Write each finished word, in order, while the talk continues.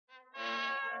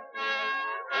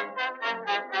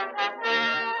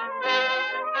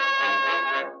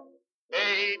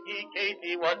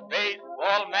was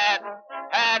baseball mad,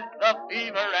 had the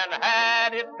fever and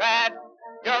had it bad.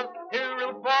 Just to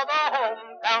root for the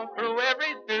hometown crew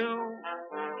every stew.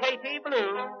 Katie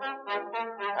Blue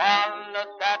on the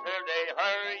Saturday,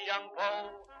 her young beau.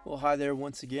 Well, hi there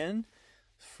once again,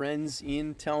 friends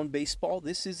in town baseball.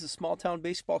 This is the Small Town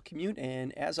Baseball Commute,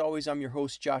 and as always, I'm your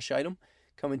host, Josh Item,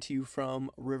 coming to you from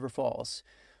River Falls.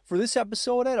 For this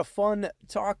episode, I had a fun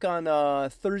talk on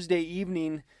Thursday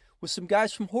evening with some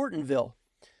guys from Hortonville.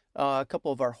 A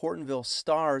couple of our Hortonville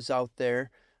stars out there.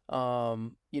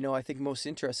 I think the most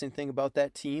interesting thing about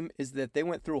that team is that they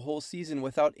went through a whole season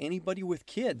without anybody with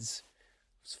kids.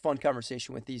 It's a fun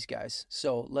conversation with these guys.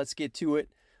 So let's get to it.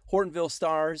 Hortonville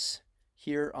Stars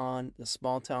here on the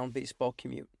Small Town Baseball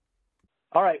Commute.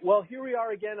 All right. Well, here we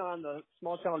are again on the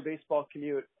Small Town Baseball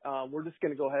Commute. We're just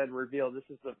going to go ahead and reveal this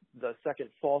is the second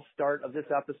false start of this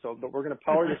episode, but we're going to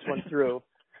power this one through.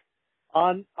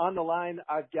 On the line,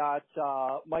 I've got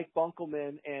Mike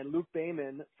Bunkelman and Luke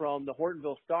Bayman from the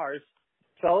Hortonville Stars.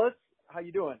 Fellas, how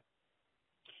you doing?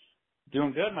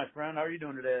 Doing good, my friend. How are you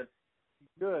doing today?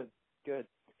 Good.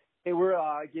 Hey, we're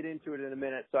get into it in a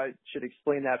minute, so I should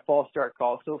explain that false start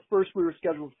call. So first, we were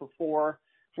scheduled for 4.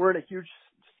 We're in a huge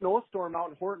snowstorm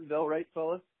out in Hortonville, right,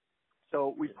 fellas?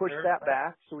 So we pushed that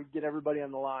back so we get everybody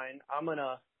on the line.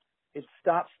 It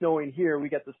stopped snowing here. We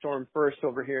got the storm first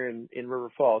over here in River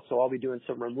Falls, so I'll be doing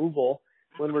some removal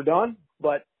when we're done.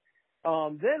 But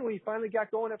then we finally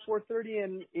got going at 4:30,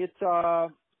 and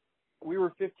we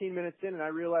were 15 minutes in, and I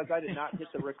realized I did not hit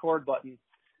the record button.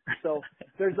 So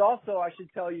there's also, I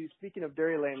should tell you, speaking of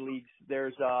Dairyland leagues,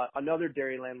 there's another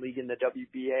Dairyland league in the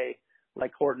WBA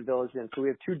like Hortonville is in. So we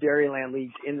have 2 Dairyland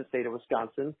leagues in the state of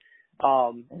Wisconsin.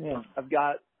 I've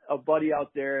got a buddy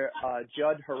out there,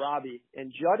 Judd Harabi,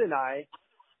 and Judd and I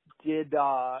did,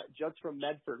 Judd's from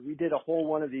Medford. We did a whole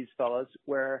one of these fellas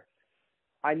where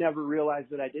I never realized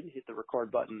that I didn't hit the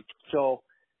record button. So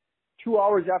 2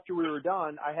 hours after we were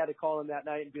done, I had to call him that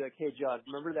night and be like, hey, Judd,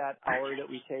 remember that hour that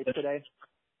we taped today?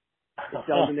 It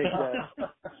doesn't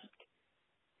exist.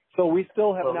 So we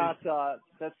still have not,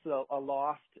 that's a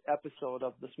lost episode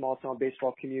of the Small Town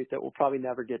Baseball Commute that will probably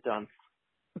never get done.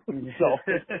 So,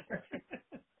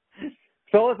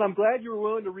 fellas, I'm glad you were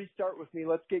willing to restart with me.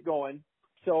 Let's get going.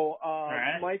 So,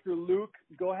 right. Mike or Luke,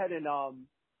 go ahead and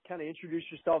kind of introduce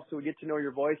yourself so we get to know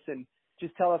your voice, and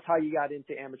just tell us how you got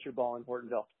into amateur ball in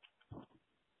Hortonville.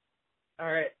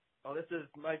 All right. Well, this is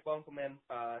Mike Bunkelman,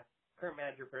 current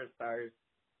manager for the Stars.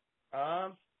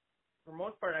 For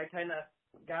most part, I kind of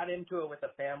got into it with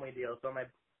a family deal. So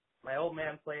my old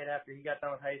man played after he got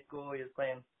done with high school. He was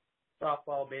playing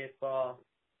softball, baseball,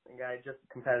 and guy just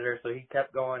a competitor, so he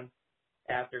kept going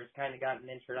after. Kind of got an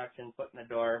introduction, foot in the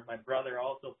door. My brother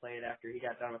also played after he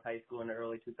got done with high school in the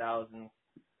early 2000s.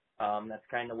 That's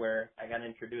kind of where I got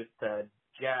introduced to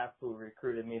Jeff, who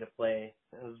recruited me to play.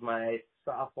 It was my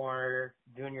sophomore,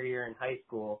 junior year in high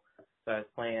school, so I was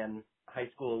playing high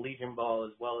school Legion ball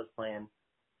as well as playing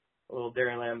a little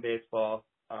Dairyland baseball.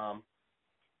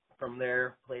 From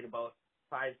there, played about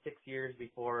 5-6 years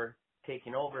before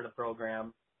taking over the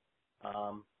program.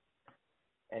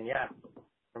 And yeah,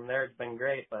 from there it's been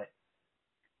great, but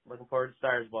looking forward to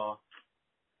Stars ball.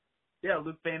 Yeah,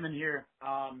 Luke Bayman here.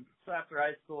 So after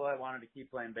high school, I wanted to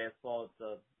keep playing baseball. It's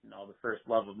the first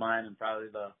love of mine and probably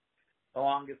the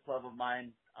longest love of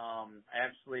mine. I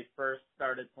actually first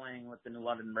started playing with the New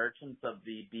London Merchants of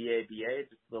the BABA,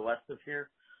 just to the west of here.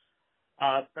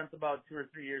 Spent about 2 or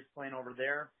 3 years playing over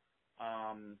there,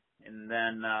 and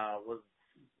then was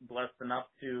blessed enough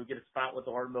to get a spot with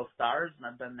the Hortonville Stars, and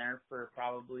I've been there for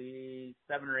probably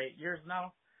 7 or 8 years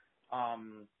now.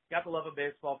 Got the love of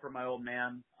baseball from my old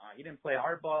man. He didn't play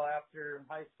hardball after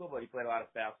high school, but he played a lot of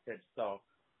fast pitch, so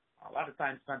a lot of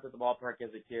time spent at the ballpark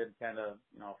as a kid, kind of,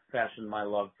 fashioned my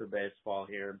love for baseball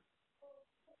here.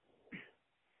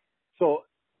 So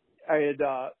I had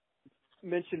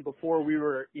mentioned before we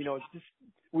were,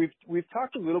 we've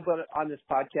talked a little bit on this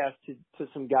podcast to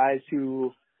some guys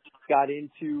who got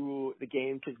into the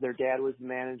game because their dad was the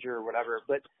manager or whatever.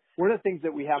 But one of the things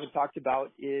that we haven't talked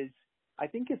about is, I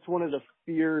think it's one of the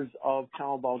fears of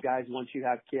town ball guys once you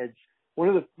have kids. One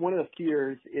of the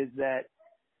fears is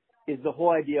the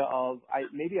whole idea of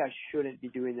maybe I shouldn't be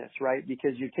doing this, right?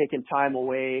 Because you're taking time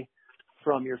away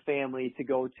from your family to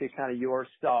go to kind of your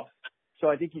stuff. So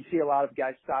I think you see a lot of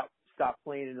guys stop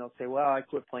playing and they'll say, well, I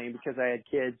quit playing because I had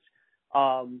kids.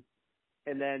 And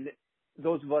then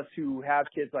those of us who have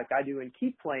kids like I do and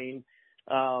keep playing,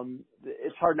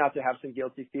 it's hard not to have some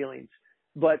guilty feelings.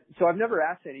 But so I've never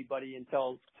asked anybody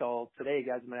until today,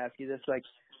 guys. I'm going to ask you this, like,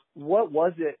 what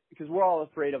was it? Because we're all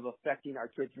afraid of affecting our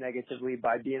kids negatively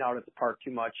by being out at the park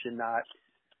too much and not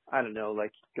I don't know,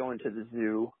 like going to the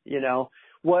zoo, you know.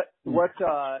 What was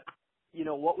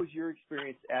your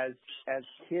experience as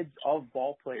kids of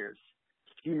ball players?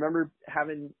 Do you remember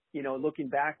having, you know, looking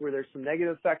back, were there some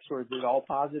negative effects or is it all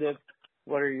positive?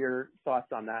 What are your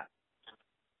thoughts on that?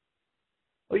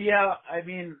 Well, yeah, I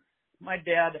mean, my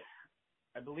dad,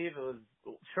 I believe it was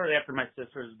shortly after my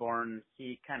sister was born,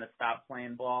 he kind of stopped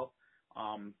playing ball,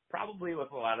 probably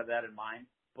with a lot of that in mind.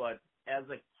 But as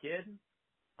a kid,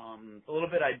 a little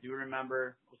bit I do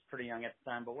remember, I was pretty young at the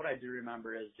time, but what I do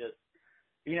remember is just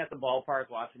being at the ballpark,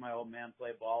 watching my old man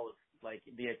play ball was like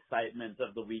the excitement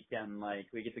of the weekend. Like,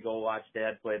 we get to go watch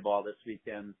Dad play ball this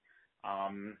weekend.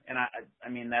 And I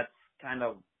mean, that's kind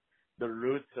of the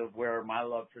roots of where my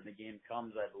love for the game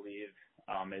comes, I believe.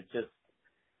 It's just,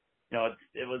 you know,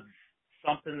 it was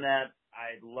something that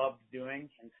I loved doing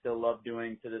and still love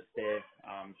doing to this day.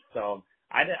 So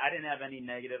I didn't have any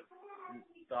negative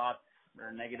thoughts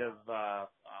or negative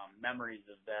memories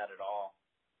of that at all.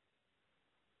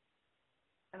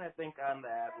 And I think on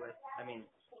that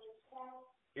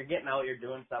you're getting out, you're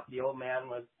doing stuff.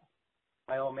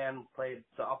 My old man played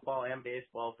softball and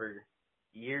baseball for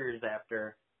years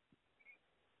after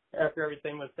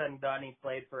everything was said and done. He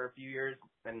played for a few years,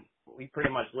 and we pretty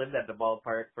much lived at the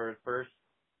ballpark for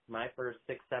my first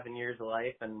 6-7 years of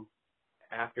life. And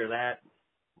after that,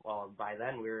 well, by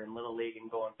then we were in Little League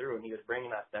and going through, and he was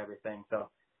bringing us to everything. So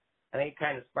I think it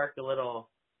kind of sparked a little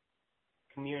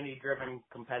community-driven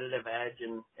competitive edge,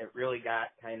 and it really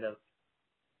got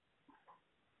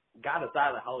us out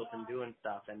of the house and doing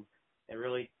stuff, and it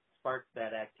really sparked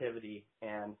that activity.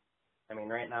 And I mean,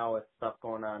 right now with stuff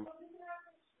going on,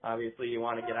 obviously you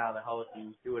want to get out of the house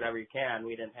and do whatever you can.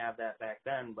 We didn't have that back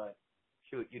then, but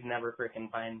shoot, you'd never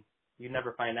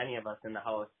find any of us in the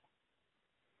house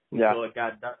until it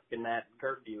got dusk and that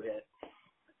curfew hit.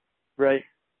 Right.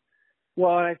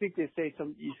 Well, and I think you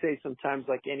say sometimes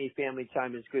like any family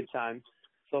time is good time.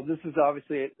 So this is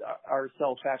obviously our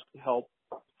self-help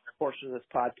portion of this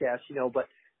podcast, you know, but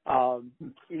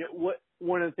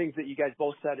one of the things that you guys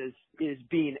both said is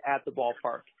being at the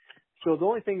ballpark. So the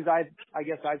only things I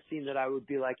guess I've seen that I would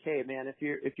be like, hey man, if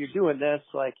you're doing this,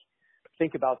 like,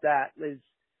 think about that, is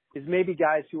maybe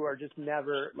guys who are just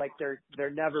never, like, they're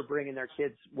never bringing their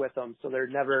kids with them. So they're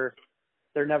never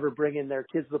bringing their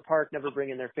kids to the park, never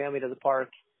bringing their family to the park.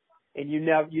 And you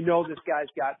know this guy's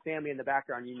got family in the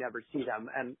background, you never see them.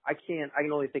 And I can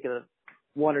only think of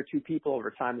one or two people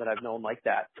over time that I've known like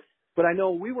that. But I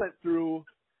know we went through,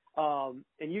 and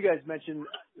you guys mentioned,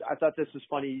 I thought this was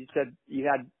funny. You said you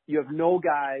have no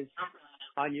guys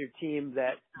on your team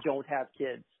that don't have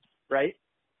kids, right?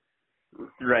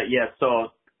 Right. Yeah.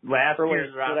 So last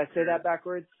year's roster. Did I say that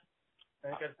backwards?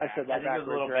 I said that backwards. It was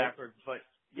a little right? backwards, but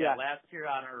yeah, last year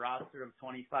on our roster of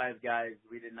 25 guys,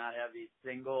 we did not have a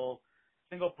single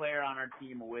player on our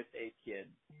team with a kid.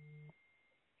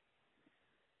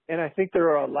 And I think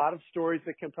there are a lot of stories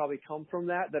that can probably come from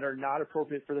that are not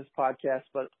appropriate for this podcast,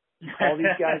 but call these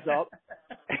guys up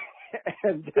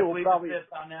and they will probably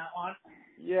on that one.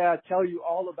 Yeah, tell you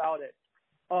all about it.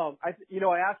 I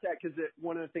asked that because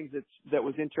one of the things that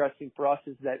was interesting for us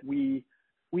is that we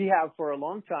have for a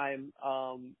long time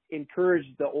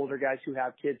encouraged the older guys who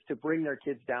have kids to bring their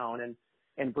kids down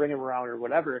and bring them around or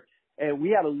whatever. And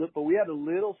we had a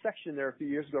little section there a few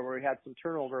years ago where we had some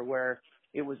turnover where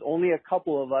it was only a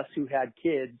couple of us who had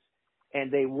kids, and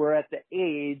they were at the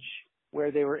age where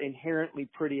they were inherently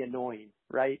pretty annoying,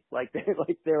 right? Like they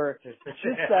were just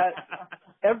that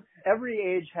every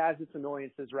age has its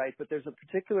annoyances, right? But there's a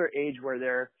particular age where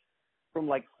they're from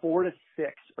like 4 to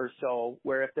 6 or so,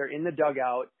 where if they're in the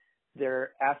dugout,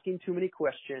 they're asking too many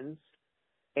questions,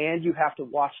 and you have to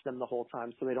watch them the whole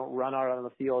time so they don't run out on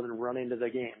the field and run into the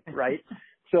game, right?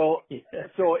 So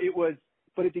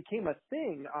it became a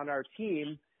thing on our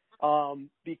team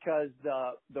because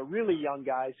the really young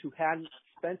guys who hadn't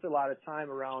spent a lot of time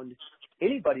around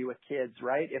anybody with kids,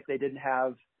 right? If they didn't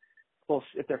have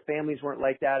if their families weren't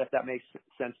like that, if that makes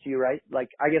sense to you, right? Like,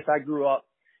 I guess I grew up,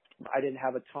 I didn't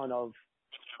have a ton of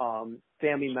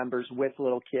family members with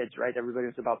little kids, right? Everybody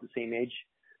was about the same age.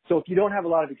 So if you don't have a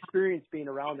lot of experience being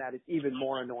around that, it's even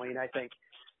more annoying, I think.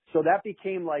 So that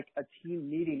became like a team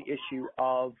meeting issue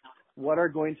of what are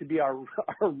going to be our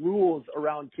rules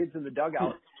around kids in the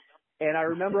dugout. And I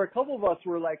remember a couple of us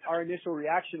were like, our initial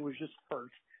reaction was just hurt,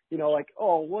 like,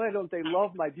 oh, why don't they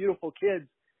love my beautiful kids?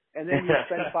 And then you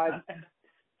spend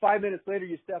five minutes later,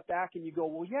 you step back and you go,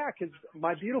 well, yeah, because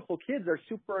my beautiful kids are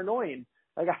super annoying.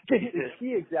 Like, I didn't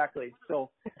see exactly. So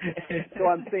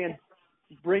I'm saying,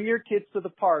 bring your kids to the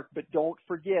park, but don't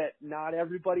forget, not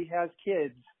everybody has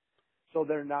kids. So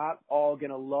they're not all going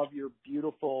to love your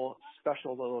beautiful,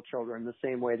 special little children the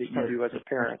same way that you do as a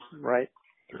parent, right?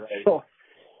 Right. So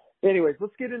anyways,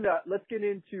 let's get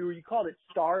into, you called it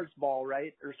Stars Ball,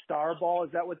 right? Or Star Ball.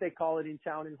 Is that what they call it in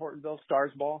town in Hortonville?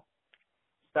 Stars Ball?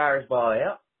 Stars Ball,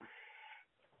 yeah.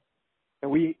 And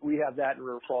we have that in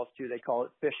River Falls too. They call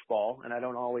it Fish Ball, and I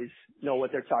don't always know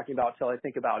what they're talking about till I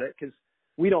think about it, because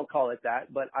we don't call it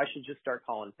that, but I should just start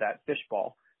calling it that, Fish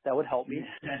Ball. That would help me.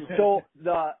 So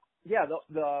the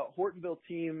Hortonville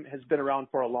team has been around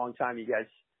for a long time. You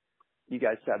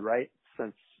guys said, right?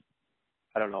 Since,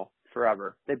 I don't know,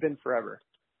 forever. They've been forever.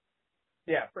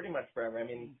 Yeah, pretty much forever. I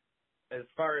mean, as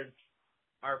far as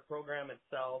our program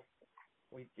itself,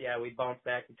 we bounce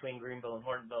back between Greenville and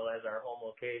Hortonville as our home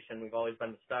location. We've always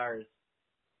been the Stars.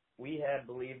 We had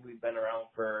believed we've been around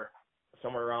for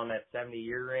somewhere around that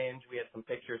 70-year range. We had some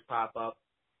pictures pop up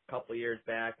a couple of years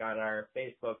back on our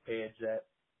Facebook page that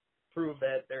proved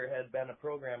that there had been a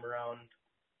program around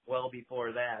well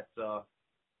before that. So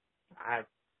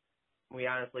we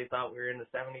honestly thought we were in the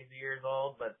 70s years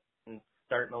old, but it's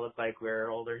starting to look like we're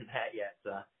older than that yet.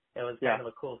 So it was kind of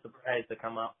a cool surprise to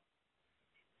come up.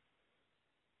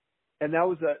 And that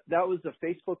was a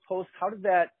Facebook post. How did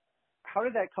that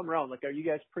come around? Like, are you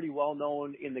guys pretty well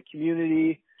known in the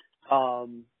community? I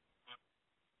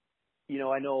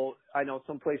know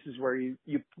some places where you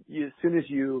as soon as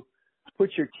you put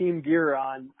your team gear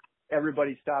on,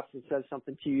 everybody stops and says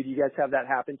something to you. Do you guys have that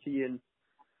happen to you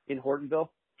in Hortonville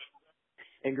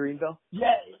and Greenville?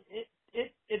 Yeah,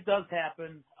 it does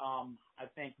happen. I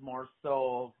think more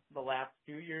so the last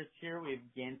few years here, we've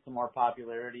gained some more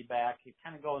popularity back. It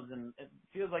kind of goes in, it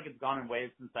feels like it's gone in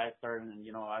waves since I started, and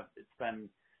it's been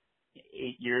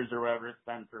 8 years or whatever it's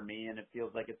been for me, and it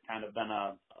feels like it's kind of been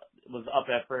it was up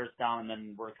at first, down, and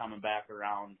then we're coming back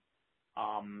around.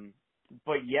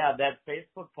 But yeah, that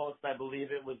Facebook post, I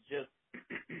believe it was just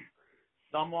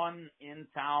someone in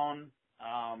town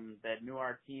that knew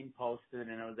our team posted,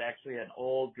 and it was actually an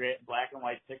old great black and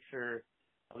white picture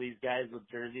of these guys with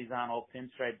jerseys on, old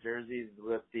pinstripe jerseys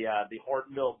with the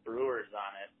Hortonville Brewers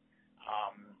on it.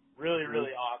 Really,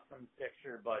 really awesome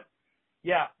picture. But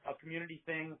yeah, a community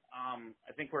thing.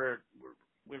 I think we're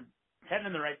heading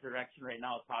in the right direction right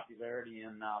now with popularity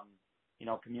and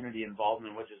community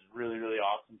involvement, which is really, really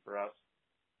awesome for us.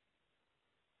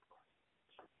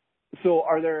 So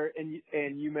are there,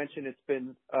 and you mentioned it's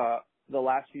been the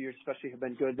last few years especially have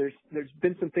been good. There's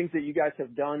been some things that you guys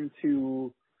have done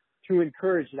to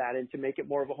encourage that and to make it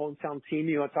more of a hometown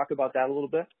team. You want to talk about that a little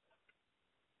bit?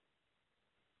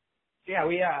 Yeah,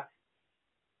 we a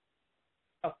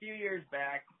few years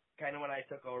back, kind of when I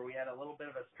took over, we had a little bit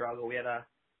of a struggle. We had a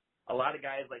lot of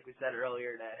guys, like we said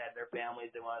earlier, that had their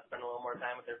families. They want to spend a little more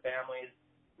time with their families.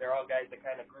 They're all guys that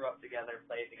kind of grew up together,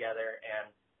 played together,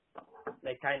 and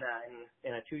they kind of,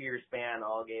 in a 2-year span,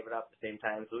 all gave it up at the same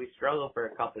time. So we struggled for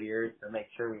a couple of years to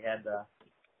make sure we had a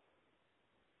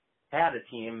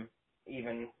team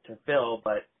even to fill,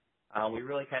 but we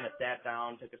really kind of sat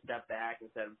down, took a step back,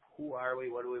 and said, who are we?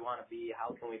 What do we want to be?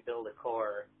 How can we build a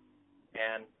core?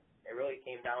 And it really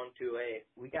came down to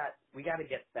we got to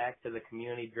get back to the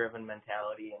community-driven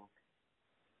mentality, and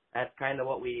that's kind of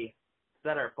what we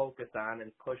set our focus on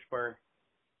and push for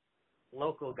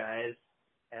local guys.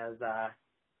 As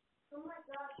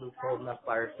Luke's holding up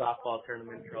our softball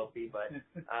tournament trophy, but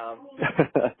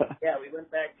yeah, we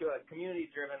went back to a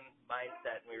community-driven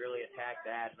mindset, and we really attacked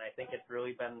that, and I think it's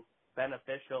really been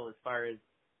beneficial as far as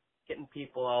getting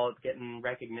people out, getting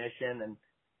recognition, and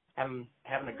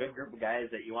having a good group of guys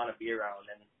that you want to be around,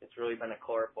 and it's really been a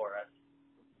core for us.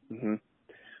 Mm-hmm.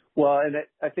 Well, and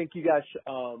I think you guys,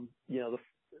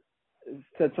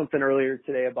 said something earlier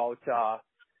today about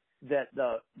that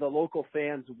the local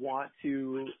fans want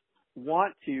to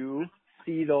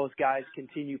see those guys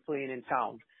continue playing in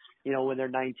town, when they're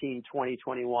 19, 20,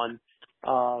 21.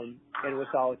 And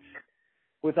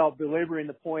without belaboring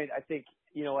the point, I think,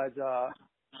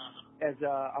 as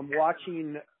I'm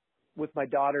watching with my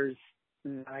daughter's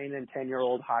 9 and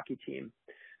 10-year-old hockey team.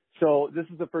 So this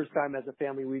is the first time as a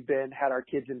family we've had our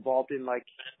kids involved in, like,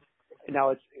 now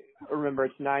it's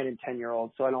 9 and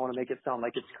 10-year-olds, so I don't want to make it sound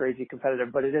like it's crazy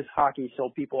competitive, but it is hockey, so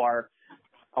people are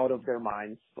out of their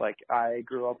minds. Like, I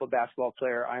grew up a basketball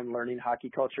player. I'm learning hockey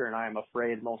culture, and I am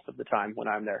afraid most of the time when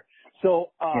I'm there.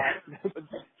 So,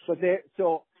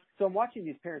 so I'm watching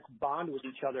these parents bond with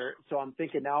each other. So I'm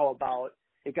thinking now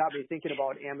it got me thinking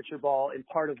about amateur ball, and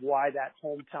part of why that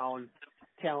hometown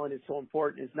talent is so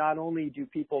important is not only do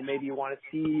people maybe want to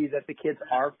see that the kids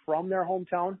are from their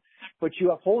hometown, but you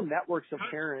have whole networks of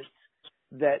parents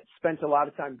that spent a lot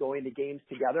of time going to games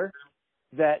together,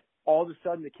 that all of a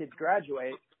sudden the kids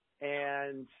graduate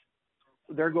and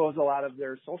there goes a lot of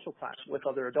their social time with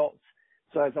other adults.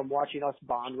 So as I'm watching us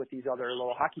bond with these other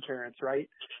little hockey parents, right?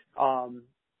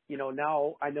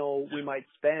 Now I know we might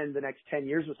spend the next 10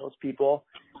 years with those people,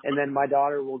 and then my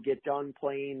daughter will get done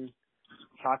playing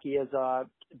hockey as a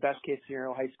best case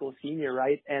scenario high school senior,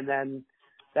 right? And then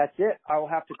that's it. I will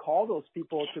have to call those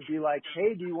people to be like,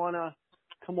 hey, do you want to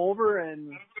come over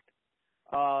and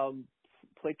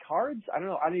play cards? I don't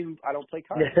know. I don't play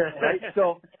cards, right?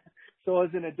 So as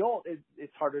an adult,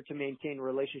 it's harder to maintain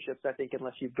relationships, I think,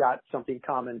 unless you've got something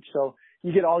common. So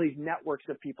you get all these networks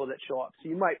of people that show up. So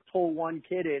you might pull one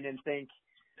kid in and think,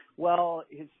 well,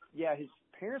 his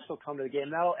parents will come to the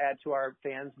game. That'll add to our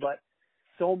fans, but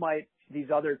so might these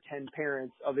other 10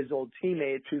 parents of his old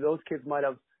teammates who those kids might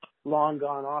have long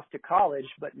gone off to college,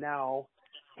 but now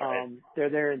they're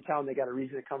there in town. They got a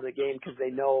reason to come to the game because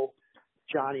they know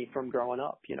Johnny from growing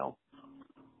up,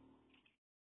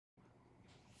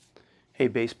 Hey,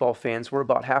 baseball fans, we're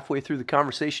about halfway through the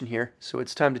conversation here, so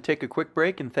it's time to take a quick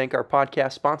break and thank our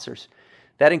podcast sponsors.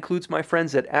 That includes my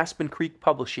friends at Aspen Creek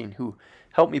Publishing, who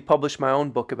helped me publish my own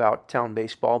book about town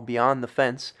baseball, Beyond the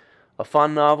Fence, a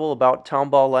fun novel about town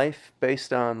ball life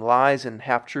based on lies and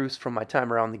half-truths from my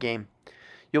time around the game.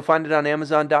 You'll find it on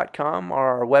Amazon.com or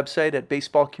our website at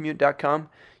baseballcommute.com.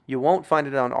 You won't find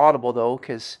it on Audible, though,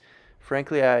 because,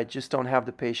 frankly, I just don't have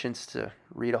the patience to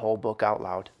read a whole book out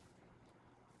loud.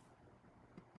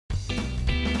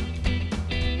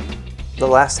 The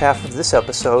last half of this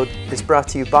episode is brought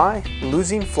to you by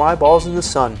losing fly balls in the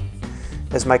sun.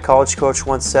 As my college coach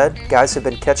once said, guys have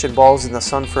been catching balls in the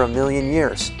sun for 1,000,000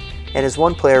 years. And as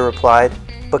one player replied,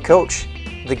 but coach,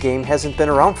 the game hasn't been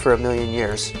around for 1,000,000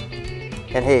 years.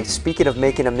 And hey, speaking of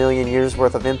making 1,000,000 years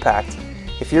worth of impact,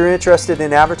 if you're interested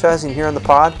in advertising here on the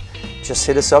pod, just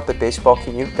hit us up at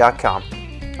baseballcommute.com.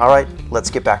 All right, let's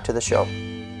get back to the show.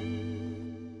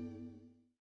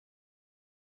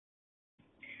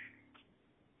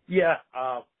 Yeah,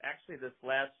 actually this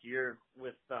last year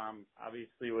with,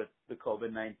 obviously with the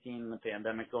COVID-19, the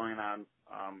pandemic going on,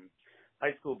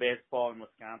 high school baseball in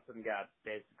Wisconsin got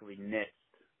basically nixed.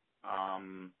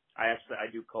 I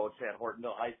do coach at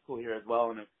Hortonville High School here as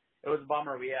well, and it was a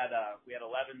bummer. We had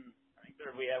 11. I think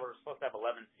we were supposed to have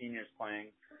 11 seniors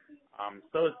playing.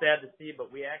 So it was sad to see,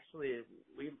 but we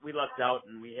lucked out,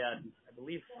 and we had, I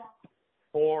believe,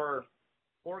 four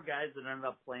guys that ended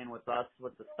up playing with us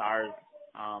with the Stars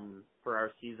for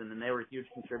our season, and they were huge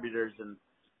contributors. And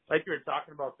like you were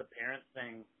talking about the parent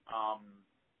thing,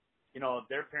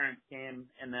 their parents came,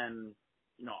 and then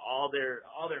all their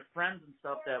friends and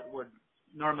stuff that would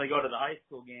normally go to the high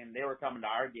school game, they were coming to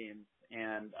our games,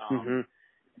 and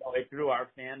it grew our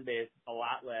fan base a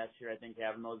lot last year. I think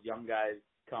having those young guys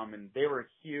come, and they were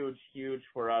huge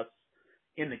for us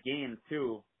in the game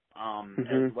too,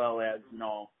 as well as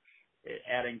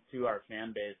adding to our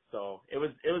fan base. So it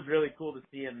was really cool to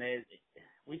see, and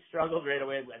we struggled right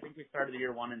away. I think we started the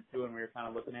year 1 and 2, and we were kind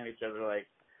of looking at each other like,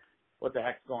 what the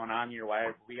heck's going on here?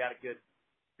 Why we got a good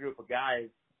group of guys,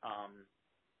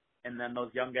 and then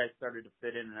those young guys started to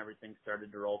fit in, and everything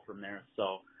started to roll from there.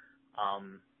 So,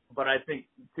 but I think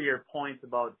to your point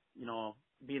about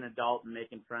being adult and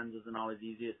making friends isn't always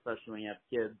easy, especially when you have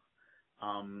kids.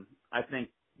 I think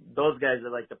those guys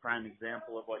are like the prime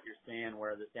example of what you're saying,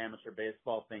 where this amateur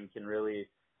baseball thing can really,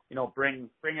 bring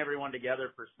everyone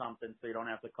together for something. So you don't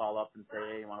have to call up and say,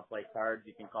 hey, you want to play cards?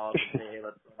 You can call up and say, hey,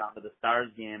 let's go down to the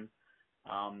Stars game.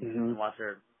 And watch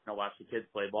the kids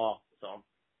play ball. So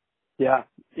yeah,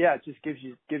 it just gives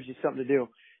you something to do,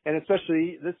 and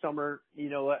especially this summer,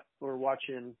 we're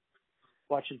watching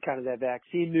kind of that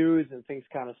vaccine news and things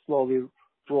kind of slowly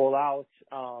roll out,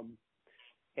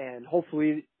 and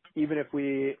hopefully we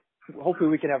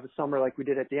can have a summer like we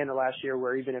did at the end of last year,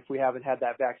 where even if we haven't had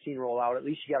that vaccine roll out, at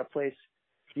least you got a place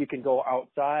you can go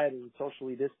outside and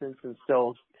socially distance, and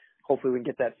still hopefully we can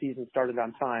get that season started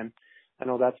on time. I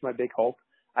know that's my big hope.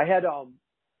 I had, that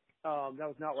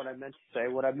was not what I meant to say.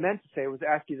 What I meant to say was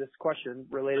ask you this question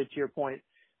related to your point.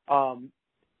 Do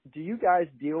you guys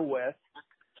deal with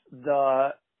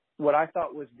what I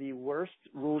thought was the worst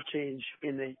rule change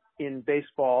in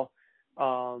baseball,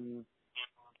 the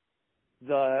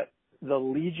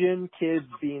Legion kids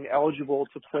being eligible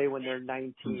to play when they're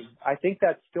 19? I think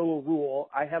that's still a rule.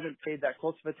 I haven't paid that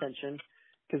close of attention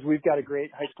because we've got a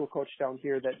great high school coach down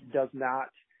here that does not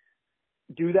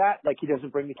do that. Like, he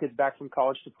doesn't bring the kids back from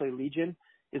college to play Legion.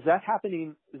 Is that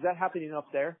happening up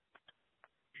there?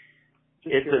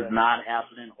 It does not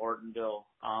happen in Hortonville.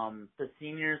 The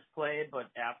seniors play, but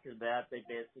after that they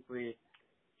basically,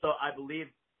 so I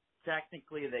believe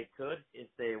technically they could if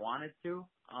they wanted to.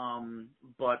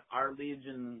 But our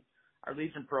Legion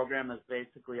program is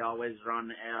basically always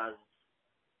run as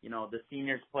the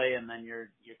seniors play, and then you're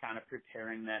kind of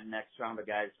preparing that next round of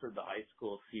guys for the high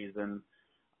school season.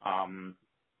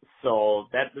 So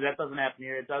that doesn't happen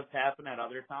here. It does happen at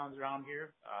other towns around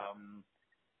here.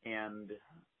 And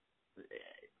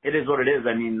it is what it is.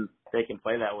 I mean, they can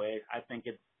play that way. I think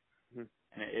and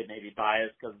it may be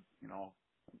biased because,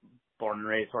 born and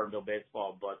raised Hortonville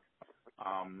baseball, but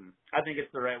I think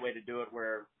it's the right way to do it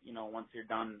where, once you're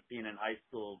done being in high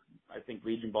school, I think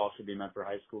Legion ball should be meant for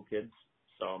high school kids.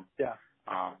 So, yeah.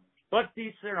 But to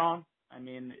each their own. I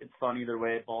mean, it's fun either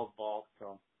way. Ball's ball.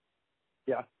 So,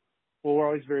 yeah. Well, we're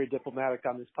always very diplomatic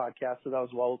on this podcast, so that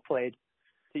was well played.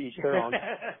 To each their own.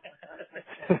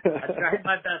 I tried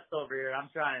my best over here. I'm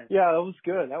trying. Yeah, that was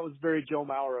good. That was very Joe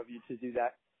Mauer of you to do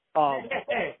that.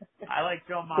 I like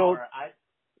Joe Mauer.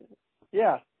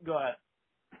 Yeah. Go ahead.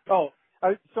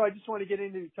 So I just want to get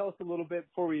into, tell us a little bit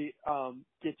before we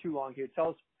get too long here. Tell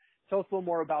us a little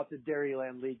more about the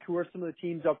Dairyland League. Who are some of the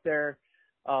teams up there?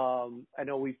 I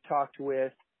know we've talked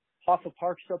with Hoffa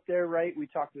Parks up there, right? We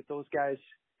talked with those guys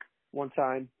one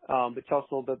time. But tell us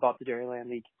a little bit about the Dairyland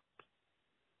League.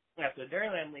 Yeah, so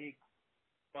Dairyland League,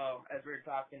 well, as we were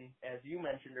talking, as you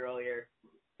mentioned earlier,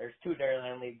 there's 2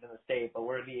 Dairyland Leagues in the state, but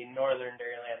we're the Northern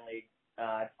Dairyland League.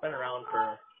 It's been around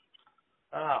for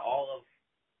all of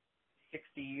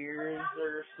 60 years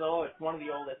or so. It's one of the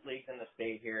oldest leagues in the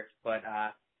state here. But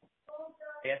I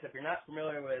guess if you're not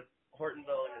familiar with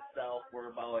Hortonville in itself, we're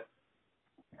about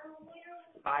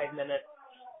 5 minutes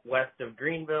west of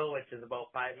Greenville, which is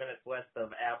about 5 minutes west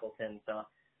of Appleton. So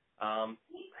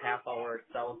half hour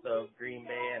south of Green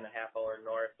Bay and a half hour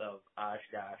north of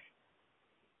Oshkosh.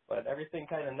 But everything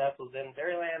kind of nestles in.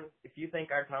 Dairyland, if you think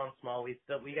our town's small, we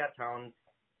got towns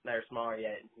that are smaller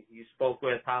yet. You spoke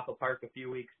with Hoffa Park a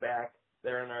few weeks back.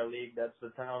 They're in our league. That's the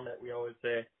town that we always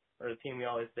say, or the team we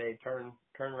always say, turn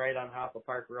right on Hoffa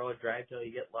Park Road, drive till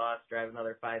you get lost, drive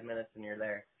another 5 minutes and you're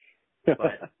there.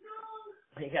 But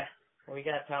we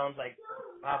got towns like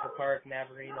Hoffa Park,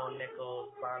 Navarino, Nichols,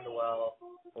 Bondwell,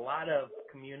 a lot of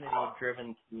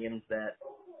community-driven teams that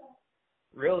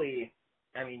really,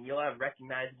 I mean, you'll have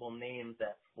recognizable names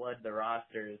that flood the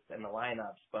rosters and the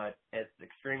lineups, but it's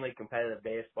extremely competitive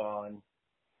baseball, and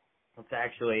it's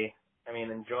actually, I mean,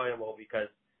 enjoyable because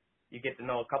you get to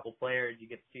know a couple players, you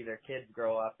get to see their kids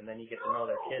grow up, and then you get to know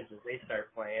their kids as they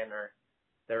start playing, or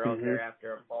they're out there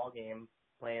after a ball game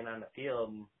playing on the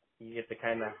field, and you get to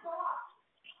kind of,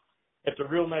 it's a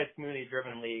real nice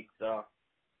community-driven league, so.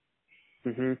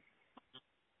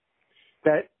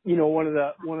 That,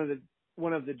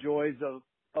 one of the joys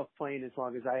of playing as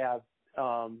long as I have,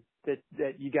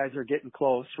 that you guys are getting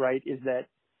close, right, is that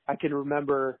I can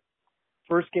remember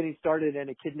first getting started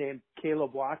and a kid named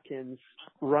Caleb Watkins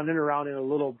running around in a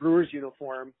little Brewers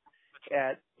uniform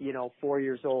at, 4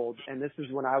 years old. And this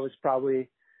is when I was probably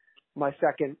my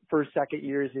second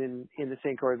years in the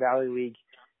St. Croix Valley League.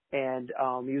 And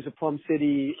he was a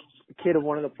kid of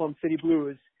one of the Plum City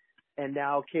Blues. And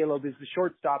now Caleb is the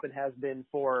shortstop and has been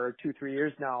for 2-3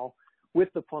 years now with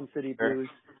the Plum City Blues.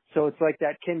 So it's like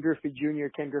that Ken Griffey Jr.,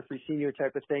 Ken Griffey Sr.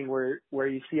 type of thing where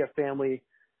you see a family,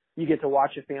 you get to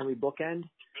watch a family bookend,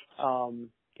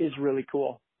 is really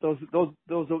cool. Those,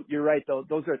 you're right though.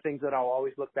 Those are things that I'll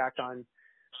always look back on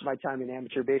my time in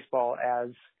amateur baseball as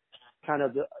kind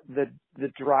of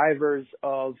the drivers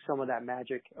of some of that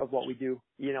magic of what we do,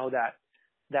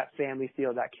 that family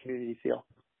feel, that community feel.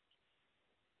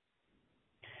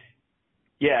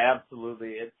 Yeah,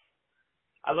 absolutely.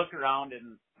 I look around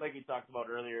and like you talked about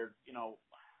earlier,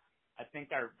 I think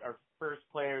our first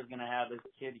player is going to have this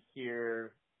kid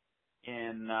here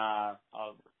in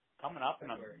coming up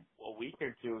in a week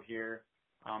or two here.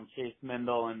 Chase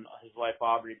Mindel and his wife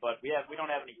Aubrey, but we don't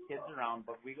have any kids around,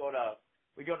 but we go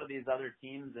to these other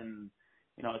teams, and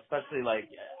especially like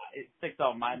it sticks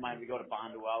out in my mind. We go to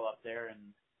Bondwell up there, and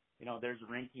there's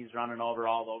rinkies running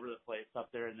all over the place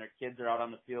up there, and their kids are out on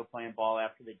the field playing ball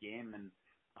after the game, and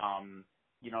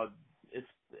it's,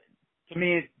 to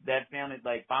me, that family,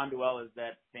 like Bondwell is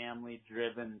that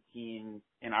family-driven team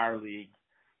in our league.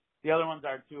 The other ones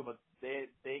are too, but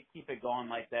they keep it going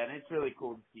like that, and it's really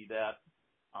cool to see that.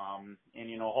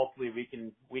 And hopefully we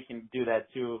can do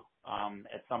that too.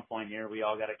 At some point here, we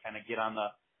all got to kind of get on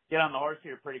the horse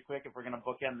here pretty quick if we're going to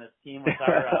bookend this team with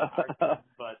our team.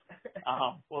 But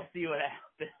we'll see what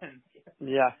happens.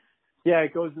 Yeah,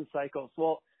 it goes in cycles.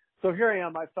 Well, so here I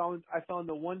am. I found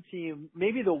the one team,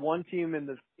 maybe the one team in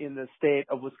the state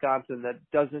of Wisconsin that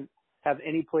doesn't have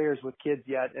any players with kids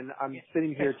yet, and I'm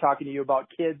sitting here talking to you about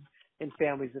kids and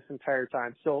families this entire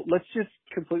time. So let's just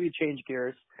completely change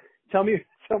gears. Tell me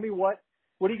what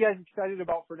are you guys excited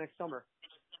about for next summer?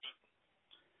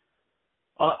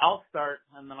 Well, I'll start,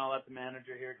 and then I'll let the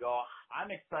manager here go. I'm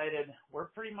excited.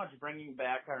 We're pretty much bringing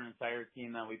back our entire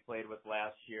team that we played with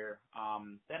last year.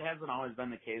 That hasn't always been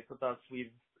the case with us.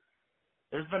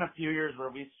 There's been a few years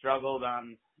where we struggled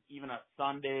on even a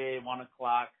Sunday 1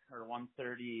 o'clock or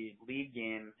 1:30 league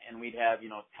game, and we'd have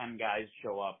 10 guys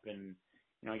show up, and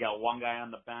you got one guy on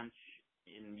the bench,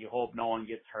 and you hope no one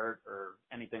gets hurt or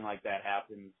anything like that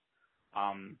happens.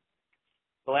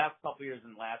 The last couple of years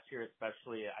and last year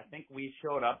especially, I think we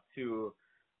showed up to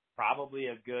probably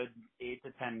a good 8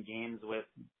 to 10 games with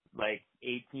like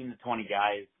 18 to 20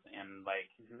 guys and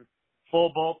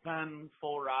full bullpen,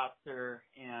 full roster,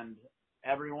 and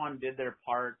everyone did their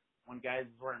part. When guys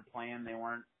weren't playing, they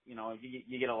weren't,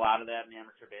 you get a lot of that in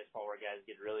amateur baseball where guys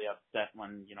get really upset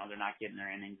when, they're not getting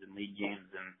their innings in league games.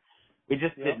 And we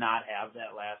just did not have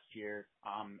that last year.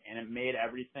 And it made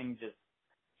everything just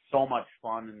so much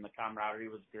fun, and the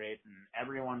camaraderie was great, and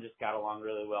everyone just got along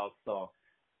really well. So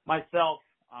myself,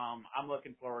 I'm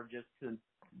looking forward just to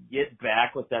get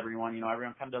back with everyone.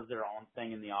 Everyone kind of does their own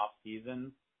thing in the off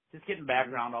season. Just getting back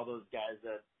around all those guys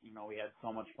that, we had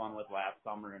so much fun with last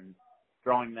summer and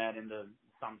throwing that into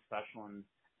something special and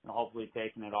hopefully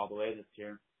taking it all the way this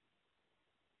year.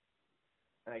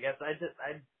 I guess I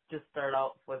just start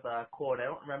out with a quote.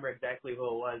 I don't remember exactly who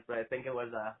it was, but I think it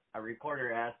was a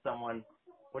reporter asked someone,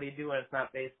 "What do you do when it's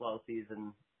not baseball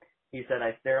season?" He said,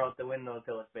 "I stare out the window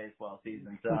until it's baseball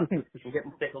season." So I'm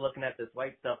getting sick of looking at this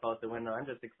white stuff out the window. I'm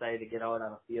just excited to get out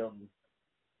on a field and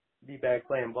be back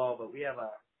playing ball. But we have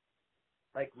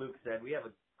like Luke said, we have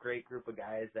a great group of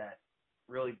guys that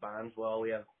really bonds well. We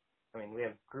have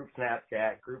group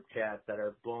Snapchat, group chats that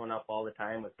are blowing up all the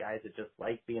time with guys that just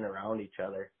like being around each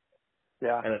other.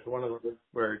 Yeah. And it's one of those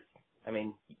where,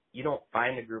 you don't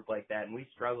find a group like that. And we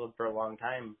struggled for a long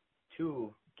time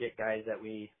to get guys that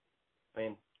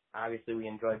obviously we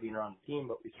enjoy being around the team,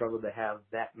 but we struggled to have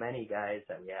that many guys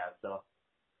that we have. So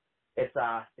it's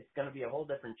going to be a whole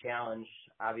different challenge.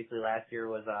 Obviously last year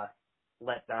was a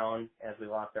letdown as we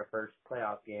lost our first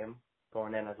playoff game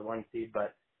going in as a 1 seed,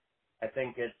 but I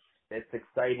think it's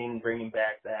exciting bringing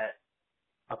back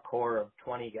a core of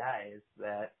 20 guys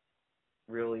that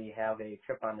really have a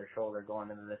chip on their shoulder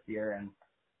going into this year and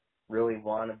really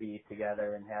want to be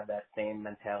together and have that same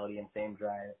mentality and same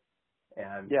drive.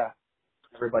 And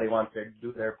everybody wants to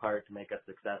do their part to make us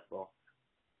successful.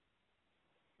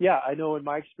 Yeah, I know in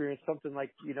my experience, something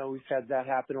like, we've had that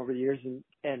happen over the years,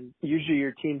 and usually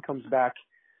your team comes back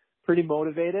pretty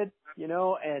motivated,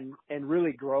 and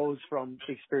really grows from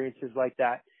experiences like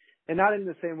that. And not in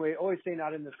the same way, always say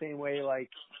not in the same way like,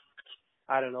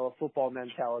 I don't know, a football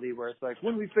mentality where it's like,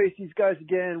 when we face these guys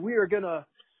again, we are going to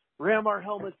ram our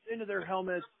helmets into their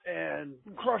helmets and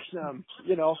crush them,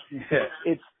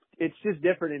 It's just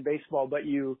different in baseball, but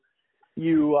you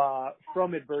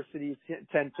from adversity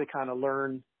tend to kind of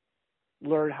learn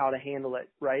how to handle it,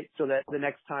 right? So that the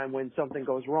next time when something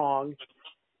goes wrong,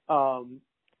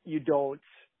 you don't,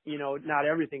 not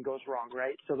everything goes wrong,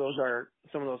 right? So those are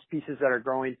some of those pieces that are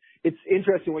growing. It's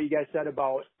interesting what you guys said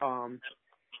about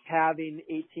having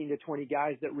 18 to 20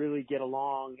 guys that really get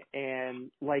along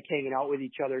and like hanging out with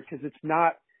each other, because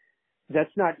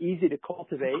that's not easy to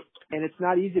cultivate, and it's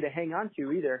not easy to hang on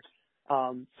to either.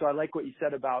 So I like what you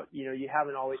said about, you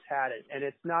haven't always had it, and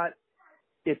it's not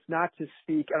to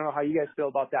speak, I don't know how you guys feel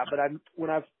about that, but when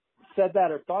I've said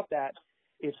that or thought that,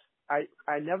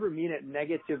 I never mean it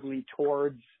negatively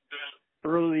towards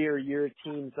earlier year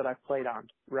teams that I've played on,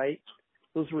 right?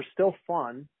 Those were still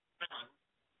fun.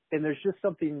 And there's just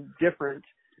something different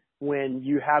when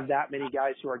you have that many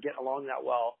guys who are getting along that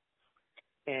well.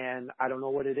 And I don't know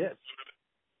what it is.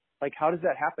 Like, how does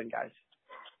that happen, guys?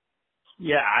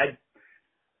 Yeah,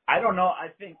 I don't know. I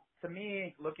think, to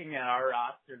me, looking at our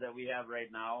roster that we have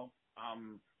right now,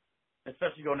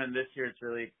 especially going into this year, it's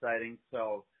really exciting.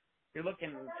 So you're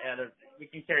looking at we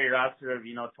can carry a roster of,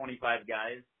 25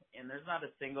 guys, and there's not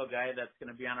a single guy that's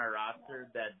going to be on our roster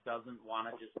that doesn't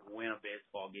want to just win a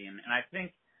baseball game. And I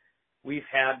think we've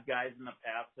had guys in the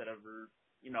past that have,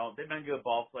 they've been good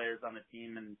ball players on the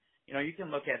team, and, you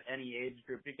can look at any age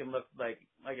group. You can look like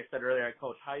I said earlier, I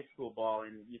coach high school ball,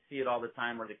 and you see it all the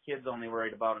time where the kid's only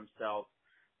worried about himself.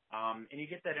 And you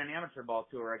get that in amateur ball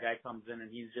too, where a guy comes in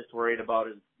and he's just worried about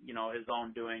his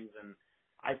own doings. And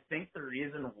I think the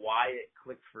reason why it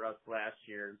clicked for us last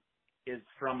year is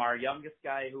from our youngest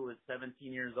guy who was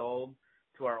 17 years old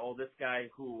to our oldest guy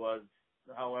who was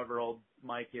however old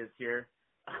Mike is here.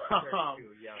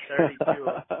 32.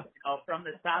 From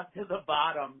the top to the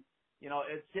bottom,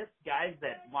 it's just guys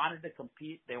that wanted to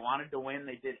compete. They wanted to win.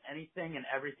 They did anything and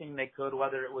everything they could,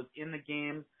 whether it was in the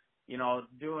game,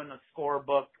 doing a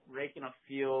scorebook, raking a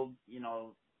field,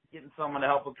 getting someone to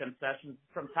help with concessions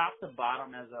from top to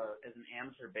bottom as an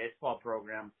amateur baseball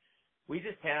program. We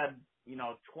just had,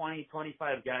 20,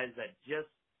 25 guys that just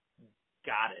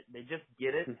got it. They just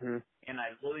get it. Mm-hmm. And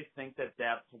I really think that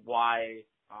that's why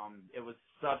it was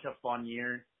such a fun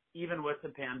year, even with the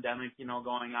pandemic,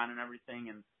 going on and everything.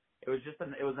 And it was just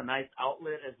it was a nice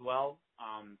outlet as well.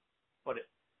 But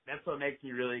that's what makes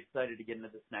me really excited to get into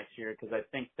this next year, because I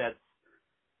think that's,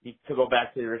 to go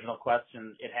back to the original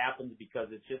question, it happens because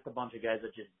it's just a bunch of guys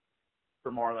that just,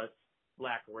 for more or less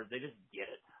lack of words, they just get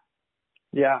it.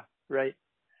 Yeah, right.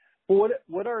 Well,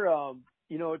 what are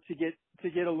to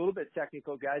get a little bit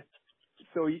technical, guys?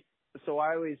 So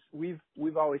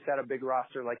we've always had a big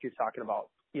roster, like you're talking about,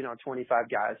 25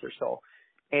 guys or so,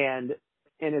 and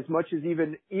as much as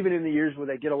even in the years where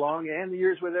they get along and the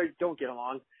years where they don't get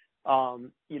along,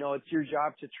 it's your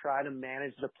job to try to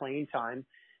manage the playing time.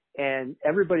 And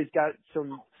everybody's got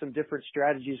some different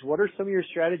strategies. What are some of your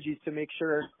strategies to make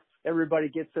sure everybody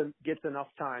gets enough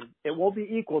time? It won't be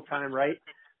equal time, right?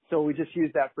 So we just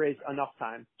use that phrase, enough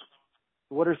time.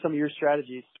 What are some of your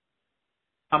strategies?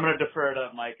 I'm going to defer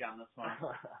to Mike on this one.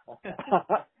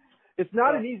 It's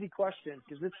not an easy question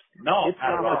because it's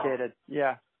complicated.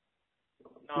 Yeah.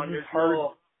 No, this is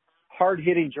hard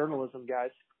hitting journalism,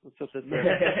 guys. That's what this is.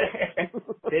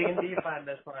 Digging deep on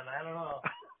this one. I don't know.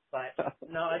 But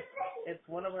no, it's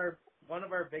one of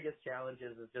our biggest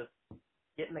challenges is just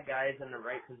getting the guys in the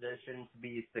right position to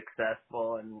be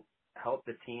successful and help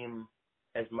the team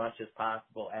as much as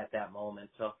possible at that moment.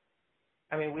 So,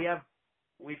 I mean,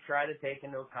 we try to take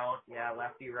into account,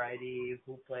 lefty, righty,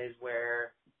 who plays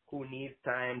where, who needs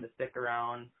time to stick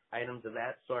around, items of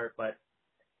that sort. But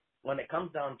when it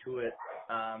comes down to it,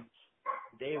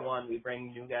 day one, we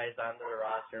bring new guys onto the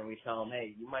roster and we tell them,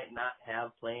 hey, you might not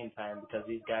have playing time because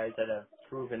these guys that have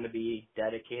proven to be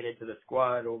dedicated to the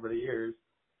squad over the years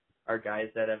are guys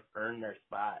that have earned their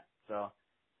spot. So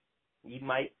he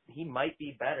might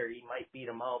be better. He might beat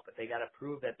them out, but they got to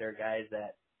prove that they're guys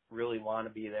that really want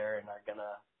to be there and are going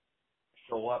to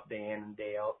show up day in and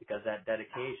day out, because that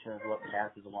dedication is what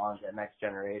passes along to that next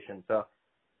generation. So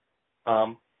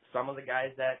some of the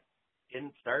guys that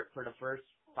didn't start for the first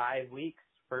 5,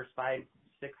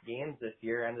 6 games this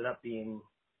year ended up being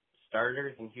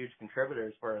starters and huge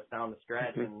contributors for us down the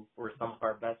stretch, and were some of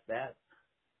our best bats.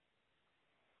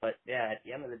 But yeah, at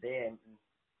the end of the day,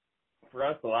 for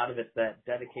us, a lot of it's that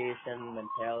dedication,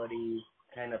 mentality,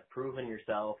 kind of proving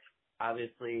yourself.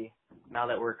 Obviously, now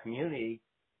that we're a community,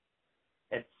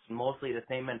 it's mostly the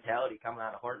same mentality coming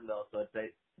out of Hortonville, so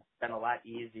it's been a lot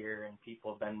easier, and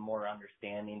people have been more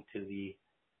understanding to the,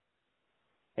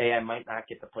 hey, I might not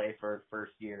get to play for the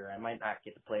first year. I might not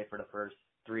get to play for the first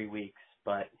 3 weeks,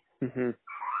 but they've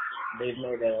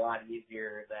made it a lot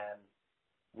easier than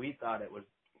we thought it was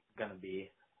going to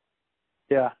be.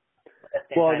 Yeah.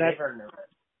 Well,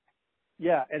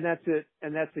 yeah, and that's it.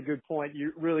 And that's a good point.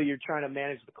 You're trying to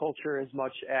manage the culture as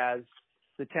much as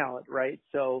the talent, right?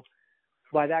 So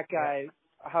by that guy,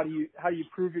 how do you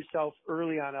prove yourself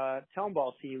early on a town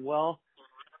ball team? Well,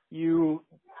 you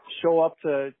show up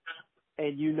to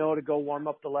go warm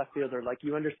up the left fielder. Like,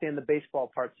 you understand the baseball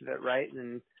parts of it, right?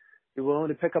 And you're willing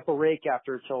to pick up a rake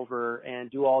after it's over and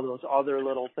do all those other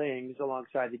little things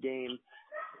alongside the game.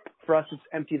 For us, it's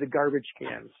empty the garbage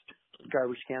cans.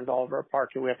 Garbage cans all over our park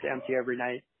that we have to empty every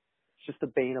night. It's just the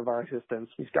bane of our existence,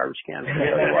 these garbage cans.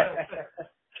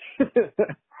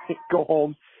 Go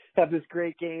home, have this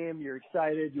great game, you're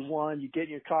excited, you won, you get in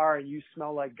your car, and you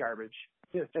smell like garbage.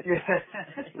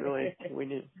 Really,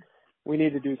 we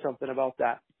need to do something about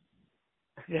that.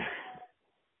 Yeah,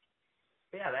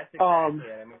 that's exactly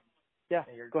it. I mean,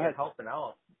 go ahead. You're helping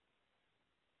out.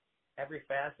 Every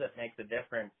facet makes a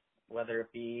difference, whether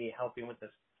it be helping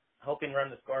run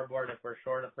the scoreboard if we're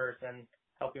short a person,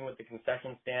 helping with the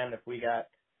concession stand if we got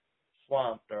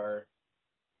swamped, or.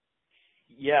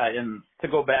 Yeah, and to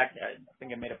go back, I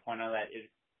think I made a point on that.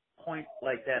 Point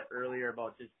like that earlier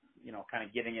about just, kind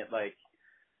of getting it, like,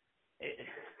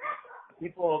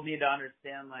 people need to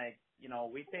understand, like,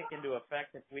 we take into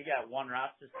effect if we got one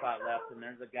roster spot left and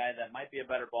there's a guy that might be a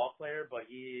better ball player, but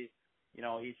he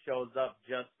shows up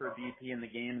just for BP in the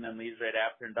game and then leaves right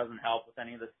after and doesn't help with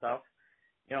any of the stuff.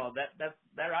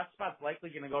 That roster spot's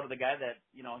likely going to go to the guy that,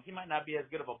 he might not be as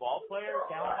good of a ball player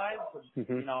talent-wise, but,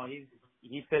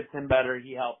 he fits in better.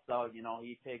 He helps out.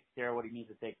 He takes care of what he needs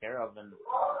to take care of, and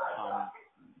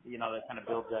that kind of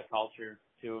builds that culture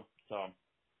too. So,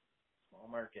 small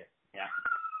market.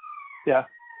 Yeah.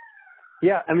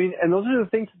 I mean, and those are the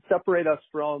things that separate us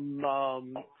from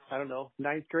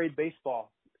 9th grade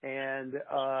baseball and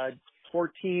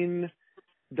 14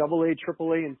 double A,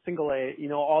 triple A, and single A,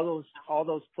 all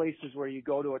those places where you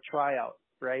go to a tryout,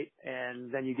 right?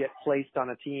 And then you get placed on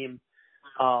a team.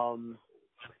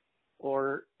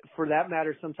 Or for that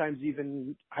matter, sometimes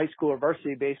even high school or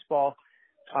varsity baseball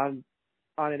on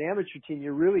an amateur team,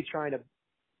 you're really trying to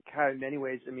kind of, in many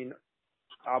ways,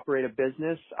 operate a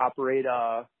business, operate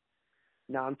a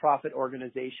nonprofit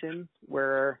organization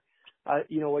where, one of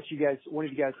you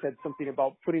guys said something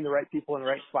about putting the right people in the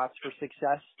right spots for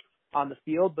success on the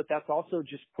field, but that's also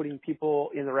just putting people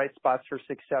in the right spots for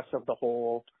success of the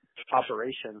whole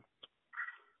operation.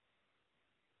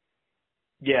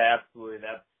 Yeah, absolutely.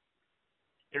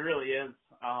 It really is.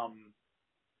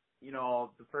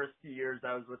 The first few years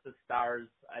I was with the Stars,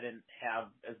 I didn't have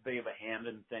as big of a hand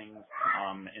in things.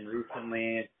 And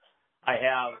recently I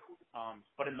have,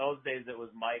 but in those days it was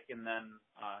Mike, and then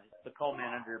the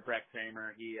co-manager, Brett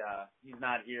Kramer. He's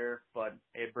not here, but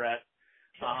hey, Brett.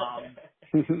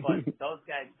 But those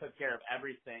guys took care of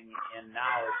everything, and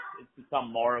now it's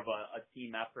become more of a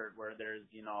team effort where there's,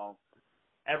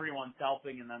 everyone's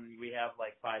helping, and then we have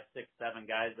like 5, 6, 7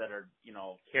 guys that are,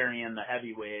 carrying the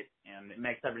heavyweight, and it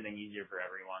makes everything easier for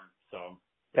everyone. So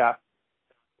yeah,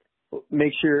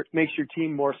 makes your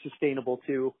team more sustainable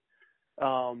too.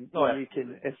 You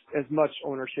can as much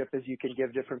ownership as you can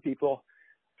give different people.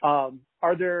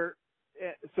 Are there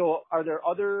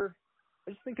other?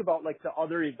 I just think about like the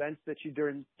other events that you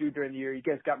do during the year. You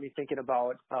guys got me thinking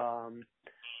about a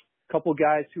couple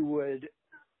guys who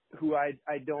I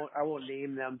won't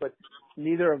name them, but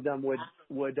neither of them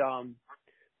would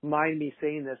mind me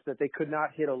saying this, that they could not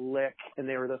hit a lick, and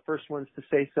they were the first ones to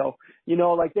say so.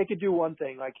 Like they could do one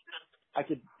thing, like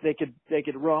they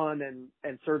could run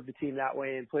and serve the team that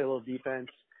way and play a little defense.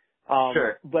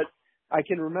 Sure. But I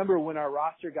can remember when our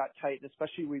roster got tight, and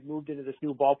especially we moved into this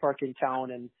new ballpark in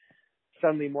town, and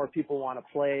suddenly more people want to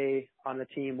play on the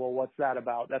team. Well, what's that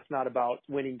about? That's not about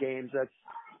winning games.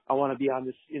 I want to be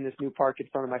in this new park in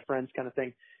front of my friends kind of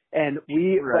thing. And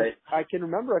I can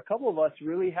remember a couple of us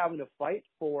really having to fight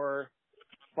for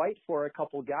a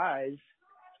couple guys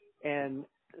and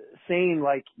saying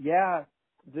like, yeah,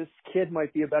 this kid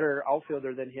might be a better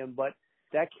outfielder than him, but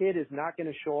that kid is not going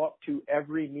to show up to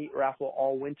every meat raffle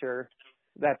all winter.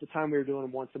 At the time we were doing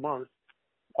them once a month,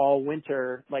 all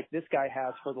winter, like this guy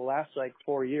has for the last like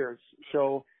 4 years.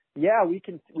 So yeah, we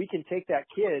can take that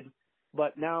kid,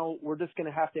 but now we're just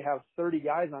going to have 30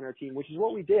 guys on our team, which is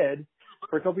what we did.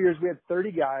 For a couple of years, we had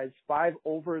 30 guys, 5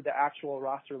 over the actual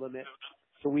roster limit.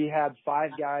 So we had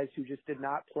 5 guys who just did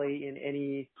not play in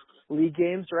any league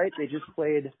games, right? They just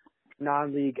played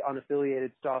non-league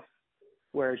unaffiliated stuff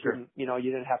where you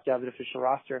didn't have to have an official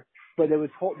roster. But it was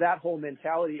that whole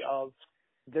mentality of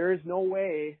there is no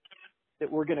way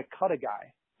that we're going to cut a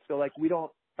guy. So like I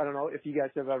don't know if you guys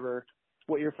have ever,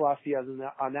 what your philosophy is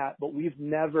on that, but we've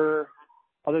never,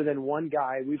 other than one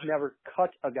guy, we've never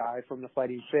cut a guy from the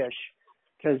Fighting Fish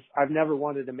because I've never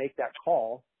wanted to make that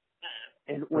call.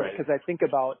 And because I think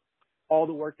about all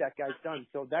the work that guy's done.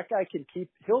 So that guy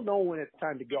he'll know when it's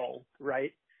time to go,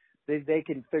 right? They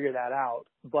can figure that out.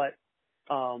 But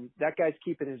that guy's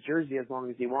keeping his jersey as long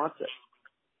as he wants it.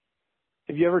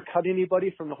 Have you ever cut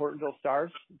anybody from the Hortonville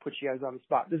Stars? Put you guys on the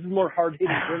spot. This is more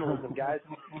hard-hitting journalism, guys.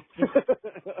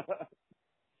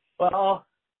 Well,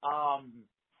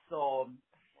 so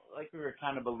like we were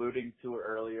kind of alluding to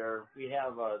earlier, we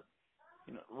have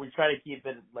we try to keep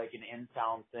it like an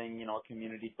in-town thing, a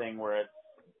community thing where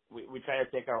we try to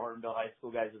take our Hortonville high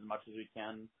school guys as much as we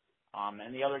can.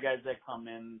 And the other guys that come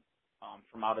in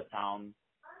from out of town,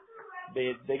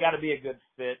 they got to be a good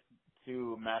fit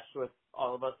to mesh with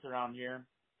all of us around here.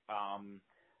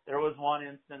 There was one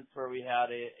instance where we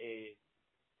had a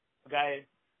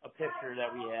pitcher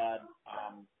that we had.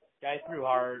 Guy threw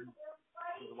hard,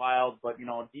 was wild, but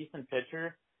a decent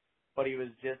pitcher. But he was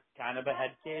just kind of a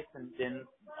head case and didn't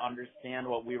understand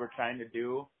what we were trying to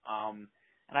do. And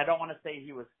I don't want to say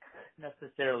he was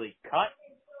necessarily cut,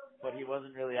 but he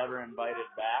wasn't really ever invited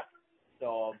back.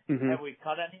 So have we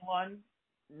cut anyone?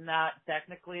 Not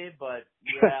technically, but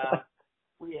yeah,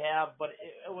 we have. But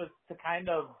it was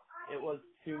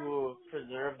to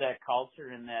preserve that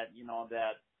culture and that,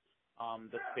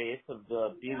 the space of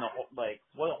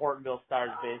what Hortonville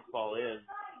Stars baseball is.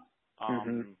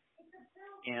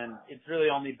 And it's really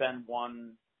only been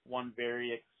one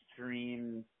very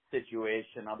extreme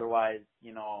situation. Otherwise,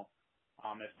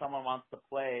 if someone wants to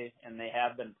play and they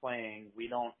have been playing, we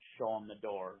don't show them the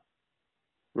door.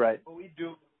 Right. But we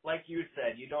do, like you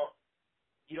said, you don't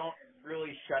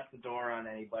really shut the door on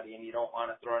anybody, and you don't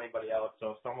want to throw anybody out.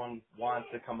 So if someone wants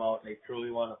to come out and they truly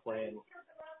want to play, and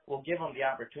we'll give them the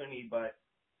opportunity, but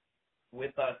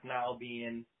with us now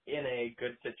being in a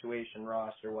good situation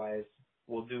roster-wise,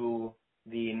 we'll do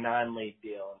the non-league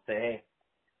deal and say, hey,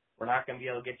 we're not going to be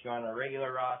able to get you on a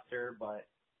regular roster, but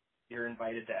you're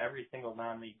invited to every single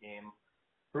non-league game.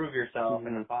 Prove yourself,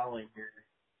 and the following year,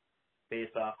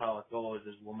 based off how it goes,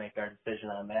 is we'll make our decision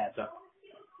on that. So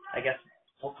I guess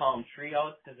we'll call them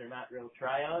tryouts because they're not real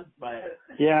tryouts, but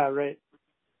yeah, right.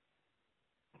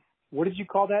 What did you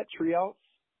call that? Tryouts?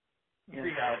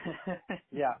 Tryouts.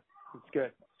 Yeah, it's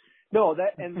good. No,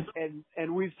 that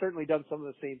and we've certainly done some of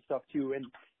the same stuff too. And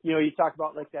you know, you talk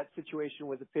about like that situation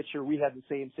with the pitcher. We had the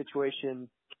same situation,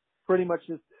 pretty much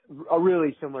just a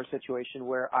really similar situation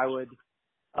where I would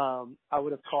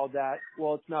have called that.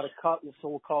 Well, it's not a cut, so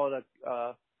we'll call it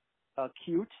a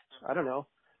cute. I don't know,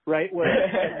 right? Where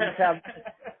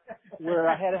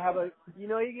I had to have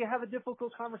you have a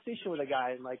difficult conversation with a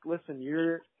guy and like, listen,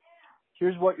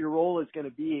 here's what your role is going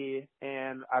to be,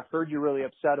 and I've heard you're really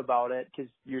upset about it because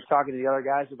you're talking to the other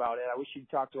guys about it. I wish you'd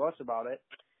talk to us about it.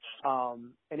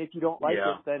 And if you don't like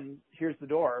it, then here's the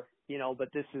door,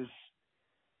 but this is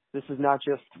not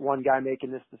just one guy making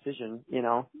this decision,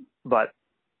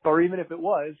 or even if it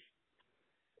was,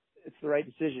 it's the right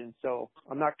decision. So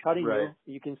I'm not cutting you.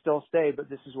 You can still stay, but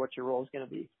this is what your role is going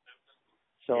to be.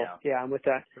 So yeah, I'm with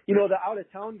that. The out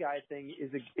of town guy thing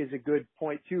is a good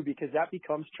point too, because that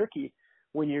becomes tricky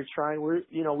when you're trying. We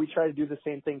try to do the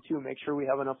same thing too. Make sure we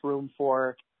have enough room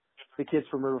for the kids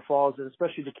from River Falls, and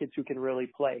especially the kids who can really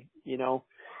play.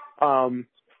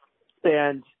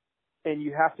 And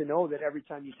you have to know that every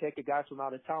time you take a guy from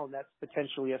out of town, that's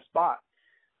potentially a spot.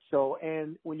 So,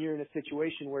 and when you're in a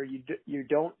situation where you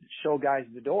don't show guys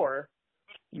the door,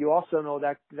 you also know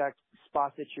that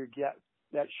spot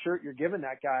that shirt you're giving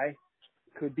that guy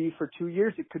could be for 2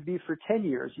 years. It could be for 10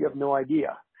 years. You have no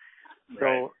idea.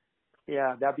 Right. So,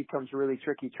 yeah, that becomes really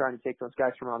tricky trying to take those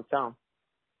guys from out of town.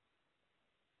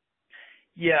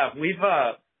 Yeah, we've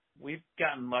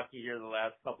gotten lucky here the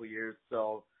last couple of years.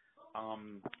 So,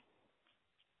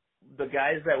 the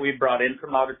guys that we brought in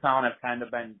from out of town have kind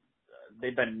of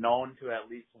they've been known to at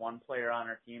least one player on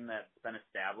our team that's been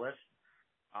established.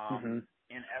 And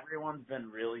everyone's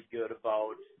been really good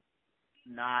about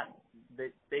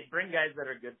they bring guys that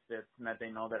are good fits and that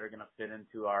they know that are going to fit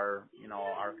into our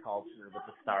culture with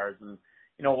the Stars and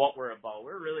what we're about.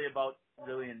 We're really about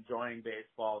really enjoying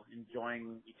baseball,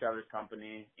 enjoying each other's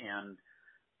company, and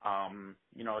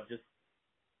just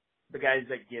the guys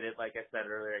that get it. Like I said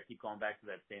earlier, I keep going back to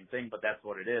that same thing, but that's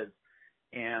what it is.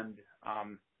 And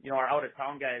our out of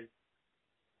town guys,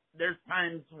 there's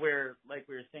times where, like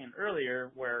we were saying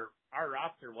earlier, where our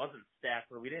roster wasn't stacked,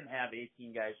 where we didn't have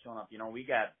 18 guys showing up. We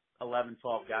got 11,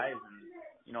 12 guys,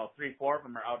 and 3, 4 of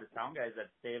them are out of town guys that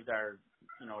saved our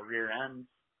rear ends.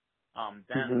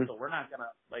 So we're not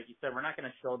gonna, like you said, we're not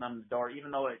gonna show them the door,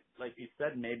 even though like you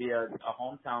said, maybe a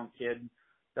hometown kid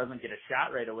doesn't get a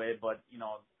shot right away, but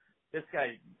this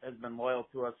guy has been loyal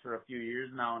to us for a few years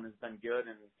now and has been good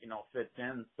and fits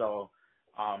in. So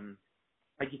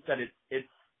like you said,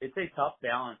 it's a tough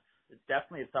balance. It's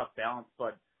definitely a tough balance,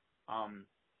 but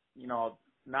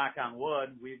knock on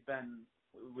wood, we've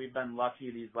been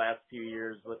lucky these last few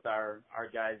years with our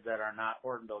guys that are not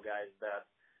Hortonville guys that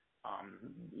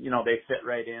they fit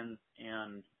right in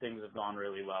and things have gone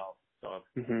really well. So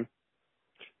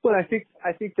Well, I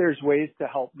think there's ways to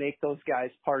help make those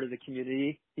guys part of the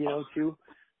community, too.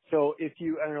 So if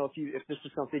this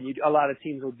is something a lot of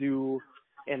teams will do,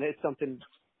 and it's something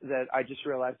that I just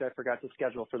realized I forgot to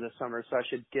schedule for this summer, so I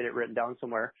should get it written down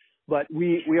somewhere. But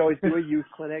we always do a youth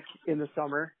clinic in the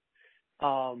summer.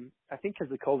 I think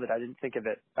because of COVID, I didn't think of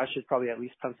it. I should probably at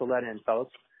least pencil that in, fellas.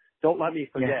 Don't let me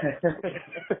forget.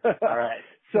 All right.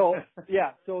 So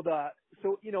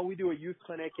we do a youth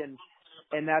clinic,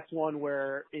 and that's one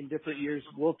where in different years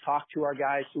we'll talk to our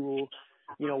guys who,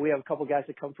 we have a couple guys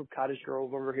that come from Cottage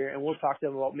Grove over here, and we'll talk to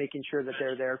them about making sure that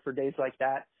they're there for days like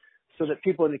that, so that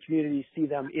people in the community see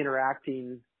them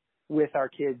interacting with our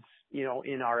kids,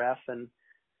 in RF. And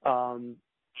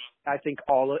I think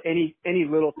any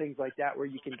little things like that where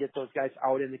you can get those guys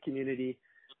out in the community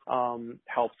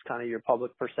helps kind of your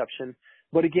public perception.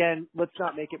 But again, let's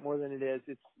not make it more than it is.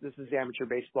 This is amateur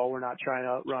baseball. We're not trying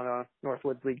to run a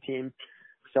Northwoods League team.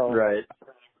 So right.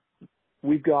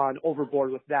 We've gone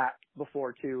overboard with that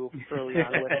before too, early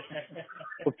on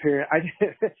with parent.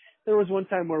 There was one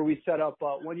time where we set up,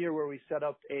 one year where we set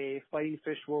up a Fighting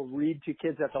Fish will read to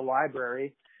kids at the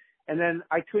library, and then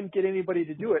I couldn't get anybody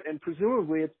to do it. And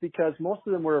presumably it's because most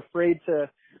of them were afraid to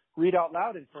read out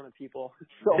loud in front of people.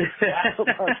 So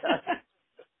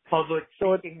public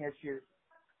speaking issues.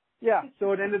 Yeah,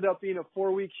 so it ended up being a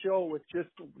 4-week show with just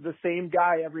the same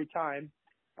guy every time.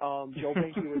 Joe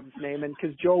Binky was his name, and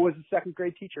because Joe was a second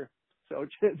grade teacher. So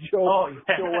Joe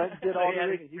went and did all the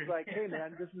reading. He's like, hey,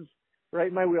 man, this is right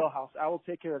in my wheelhouse. I will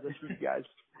take care of this for you guys,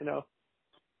 you know.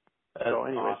 That's so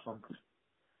anyways, awesome.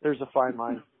 There's a fine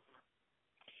line.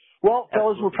 Well,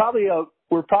 fellas, we're probably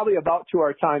about to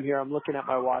our time here. I'm looking at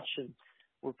my watch, and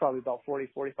we're probably about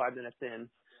 45 minutes in.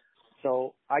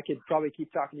 So I could probably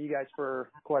keep talking to you guys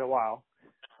for quite a while.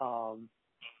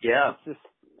 Yeah. It's just,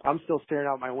 I'm still staring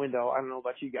out my window. I don't know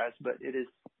about you guys, but it is,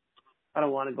 I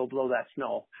don't want to go blow that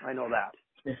snow. I know that.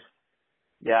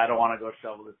 Yeah, I don't want to go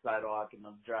shovel the sidewalk and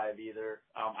the drive either.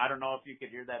 I don't know if you could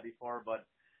hear that before, but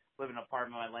I live in an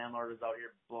apartment. My landlord was out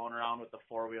here blowing around with the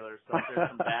four-wheeler. So if there's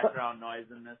some background noise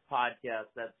in this podcast,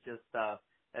 that's just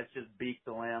Beak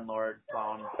the landlord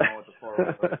plowing snow with the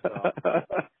four-wheeler. So.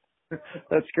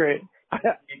 That's great.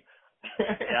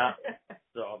 Yeah.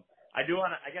 So I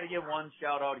got to give one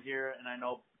shout out here, and I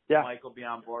know Mike will be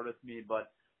on board with me,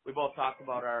 but we both talked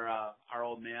about our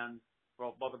old man,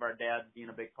 both of our dads being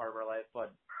a big part of our life,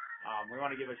 but we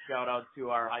want to give a shout out to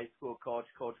our high school coach,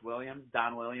 Coach Williams,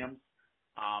 Don Williams.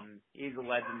 He's a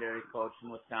legendary coach in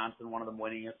Wisconsin, one of the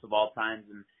winningest of all times,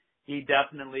 and he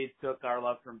definitely took our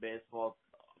love for baseball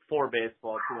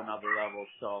to another level.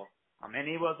 So, and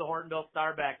he was a Hortonville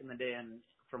star back in the day, and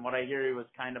from what I hear, he was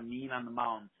kind of mean on the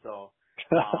mound. So,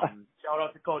 shout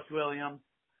out to Coach Williams.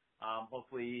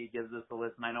 Hopefully he gives us a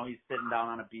listen. I know he's sitting down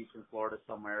on a beach in Florida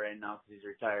somewhere right now because he's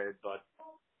retired, but.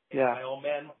 Yeah. My old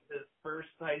man was his first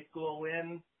high school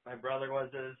win. My brother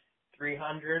was his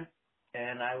 300th,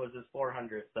 and I was his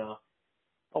 400th. So,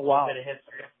 oh wow, a bit of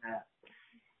history on that.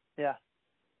 Yeah.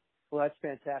 Well, that's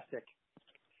fantastic.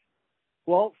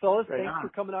 Well, fellas, thanks for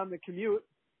coming on the commute.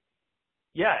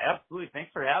 Yeah, absolutely.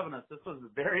 Thanks for having us. This was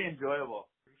very enjoyable.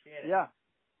 Appreciate it. Yeah.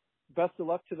 Best of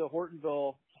luck to the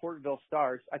Hortonville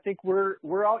Stars. I think we're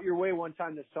out your way one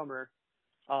time this summer.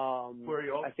 Where are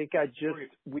you? I think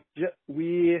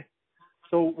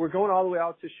so we're going all the way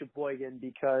out to Sheboygan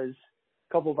because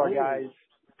a couple of our guys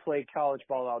play college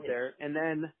ball out there, and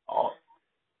then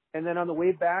on the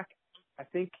way back, I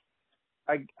think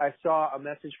I saw a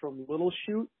message from Little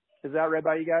Chute. Is that right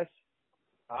by you guys?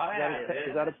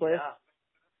 Is that a place? Yeah.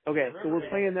 Okay, so we're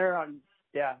playing there on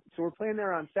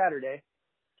Saturday,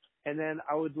 and then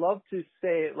I would love to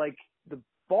say, like, the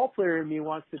ball player in me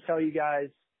wants to tell you guys,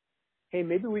 hey,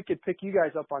 maybe we could pick you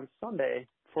guys up on Sunday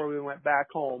before we went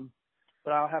back home,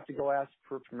 but I'll have to go ask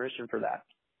for permission for that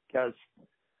because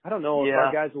I don't know if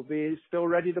our guys will be still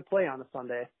ready to play on a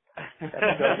Sunday.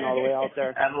 Going all the way out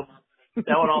there. That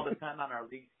would all depend on our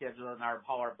league schedule and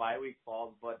how our bye week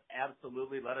falls, but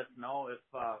absolutely let us know if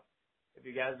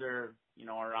you guys are,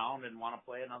 around and want to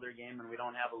play another game and we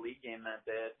don't have a league game that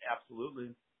day.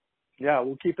 Absolutely. Yeah,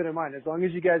 we'll keep it in mind. As long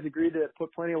as you guys agree to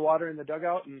put plenty of water in the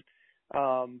dugout and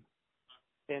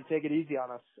take it easy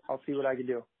on us, I'll see what I can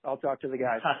do. I'll talk to the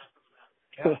guys.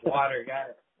 Water, got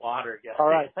it. Water, got it. All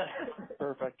right.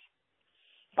 Perfect.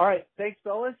 All right. Thanks,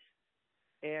 fellas.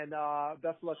 And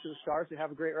best of luck to the Stars, and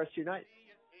have a great rest of your night.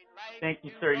 Thank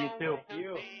you, sir. You too.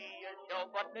 You.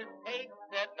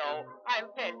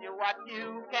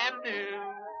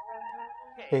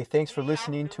 Hey, thanks for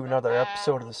listening to another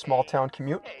episode of the Small Town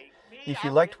Commute. If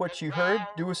you liked what you heard,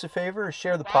 do us a favor and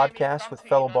share the podcast with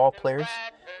fellow ball players.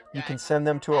 You can send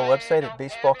them to our website at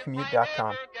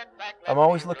baseballcommute.com. I'm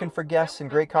always looking for guests and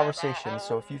great conversations,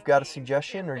 so if you've got a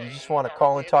suggestion or you just want to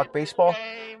call and talk baseball,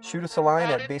 shoot us a line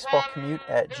at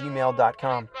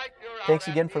baseballcommute@gmail.com. Thanks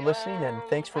again for listening, and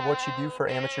thanks for what you do for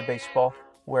amateur baseball,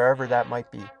 wherever that might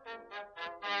be.